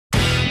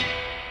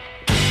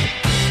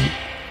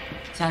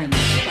家人们，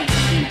这款产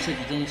品的设计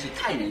真的是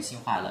太人性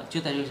化了，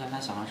就在这个小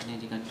号是链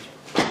接跟。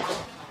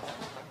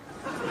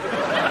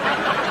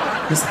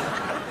有啥？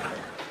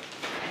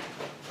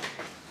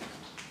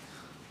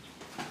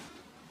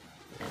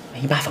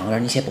你把它放那儿，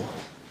你先播。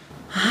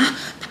啊？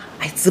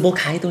哎，直播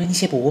开到了，你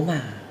先播嘛。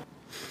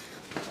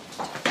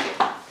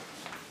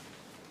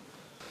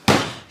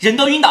人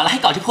都晕倒了，还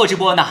搞这破直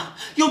播呢？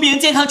用别人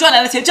健康赚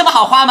来的钱这么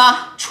好花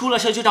吗？出了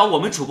事就找我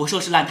们主播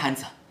收拾烂摊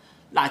子，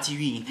垃圾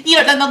运营，一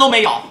点担当都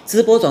没有。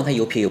直播状态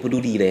又撇又不努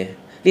力的，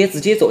连自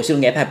己作息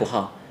都安排不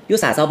好，有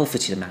啥找不服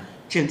气的吗？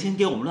整天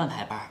给我们乱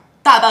排班，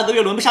大半个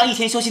月轮不上一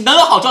天休息，能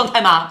有好状态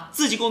吗？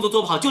自己工作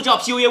做不好就知道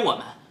PUA 我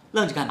们，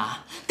愣着干嘛？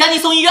赶紧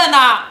送医院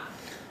呐！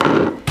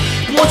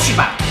播去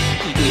吧，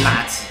一堆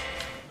垃圾。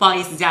不好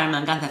意思，家人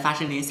们，刚才发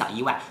生了点小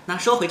意外。那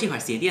说回这款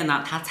鞋垫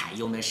呢，它采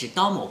用的是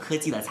高某科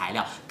技的材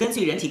料，根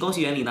据人体工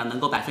学原理呢，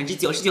能够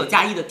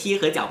99%+1的贴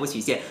合脚部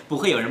曲线，不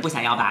会有人不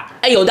想要吧？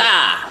哎，有的。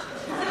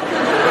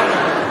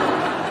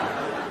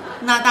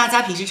那大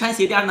家平时穿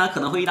鞋垫呢，可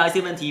能会遇到一些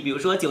问题，比如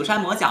说久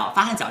穿磨脚、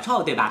发汗、脚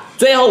臭，对吧？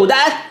最后5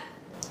单，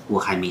我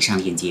还没上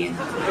链接呢。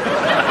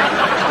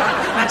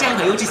那这样一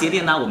款优质鞋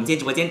垫呢，我们今天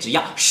直播间只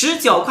要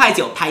19.9块，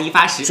拍一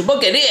发10，主播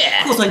给力。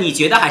库存你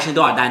觉得还剩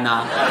多少单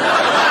呢？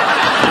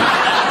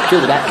就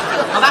5单。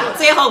好吧，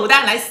最后5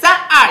单，来3、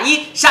2、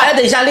1，上！哎，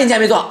等一下，链接还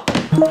没做，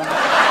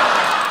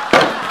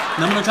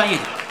能不能专业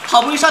点？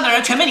好不容易上点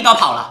人，全被你搞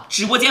跑了。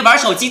直播间玩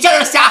手机，叫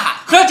人瞎喊，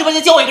合着直播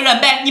间就我一个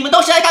人呗？你们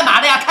都是来干嘛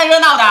的呀？看热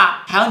闹的。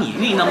还有你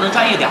运营能不能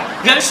专业点？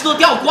人事都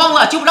掉光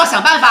了，就不知道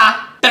想办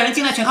法。等人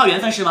进来全靠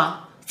缘分是吗？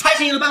猜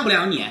生意都帮不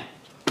了你。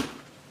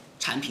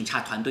产品差，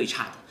团队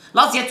差的，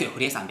老子也嘴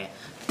回来3遍。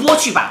播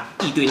去吧，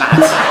一堆垃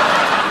圾。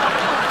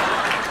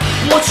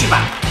播去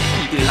吧，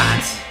一堆垃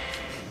圾。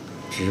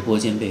直播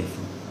间被封，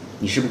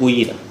你是不是故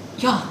意的？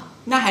哟，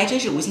那还真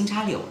是无心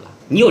插柳了。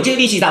你有这个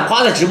力气咋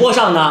花在直播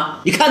上呢？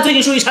你看最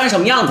近数据差成什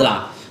么样子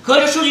了？合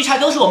着数据差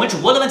都是我们主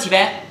播的问题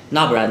呗？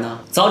那不然呢？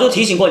早就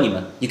提醒过你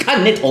们。你看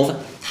你那头发，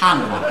烫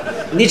了，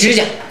你指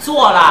甲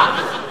做了。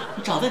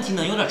你找问题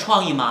能有点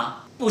创意吗？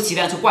不起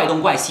量就怪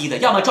东怪西的，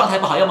要么状态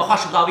不好，要么话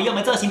术不到位，要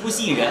么造型不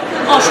吸引人。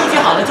哦，数据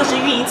好的就是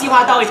运营计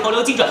划到位，投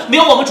流精准，没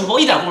有我们主播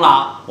一点功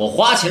劳。我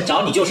花钱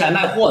找你就是来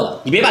卖货的，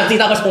你别把自己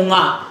当个冲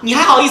啊！你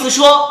还好意思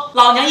说？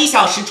老娘1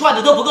小时赚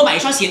的都不够买一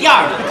双鞋垫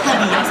的。看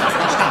你杨嫂子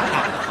倒是大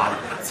把的花，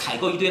采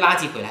购一堆垃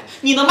圾回来，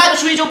你能卖得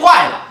出去就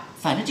怪了。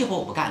反正这活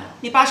我不干了，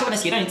那80万的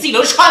鞋垫你自己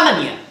留着穿吧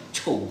你，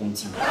臭蜈蚣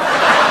精。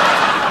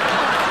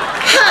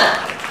哼！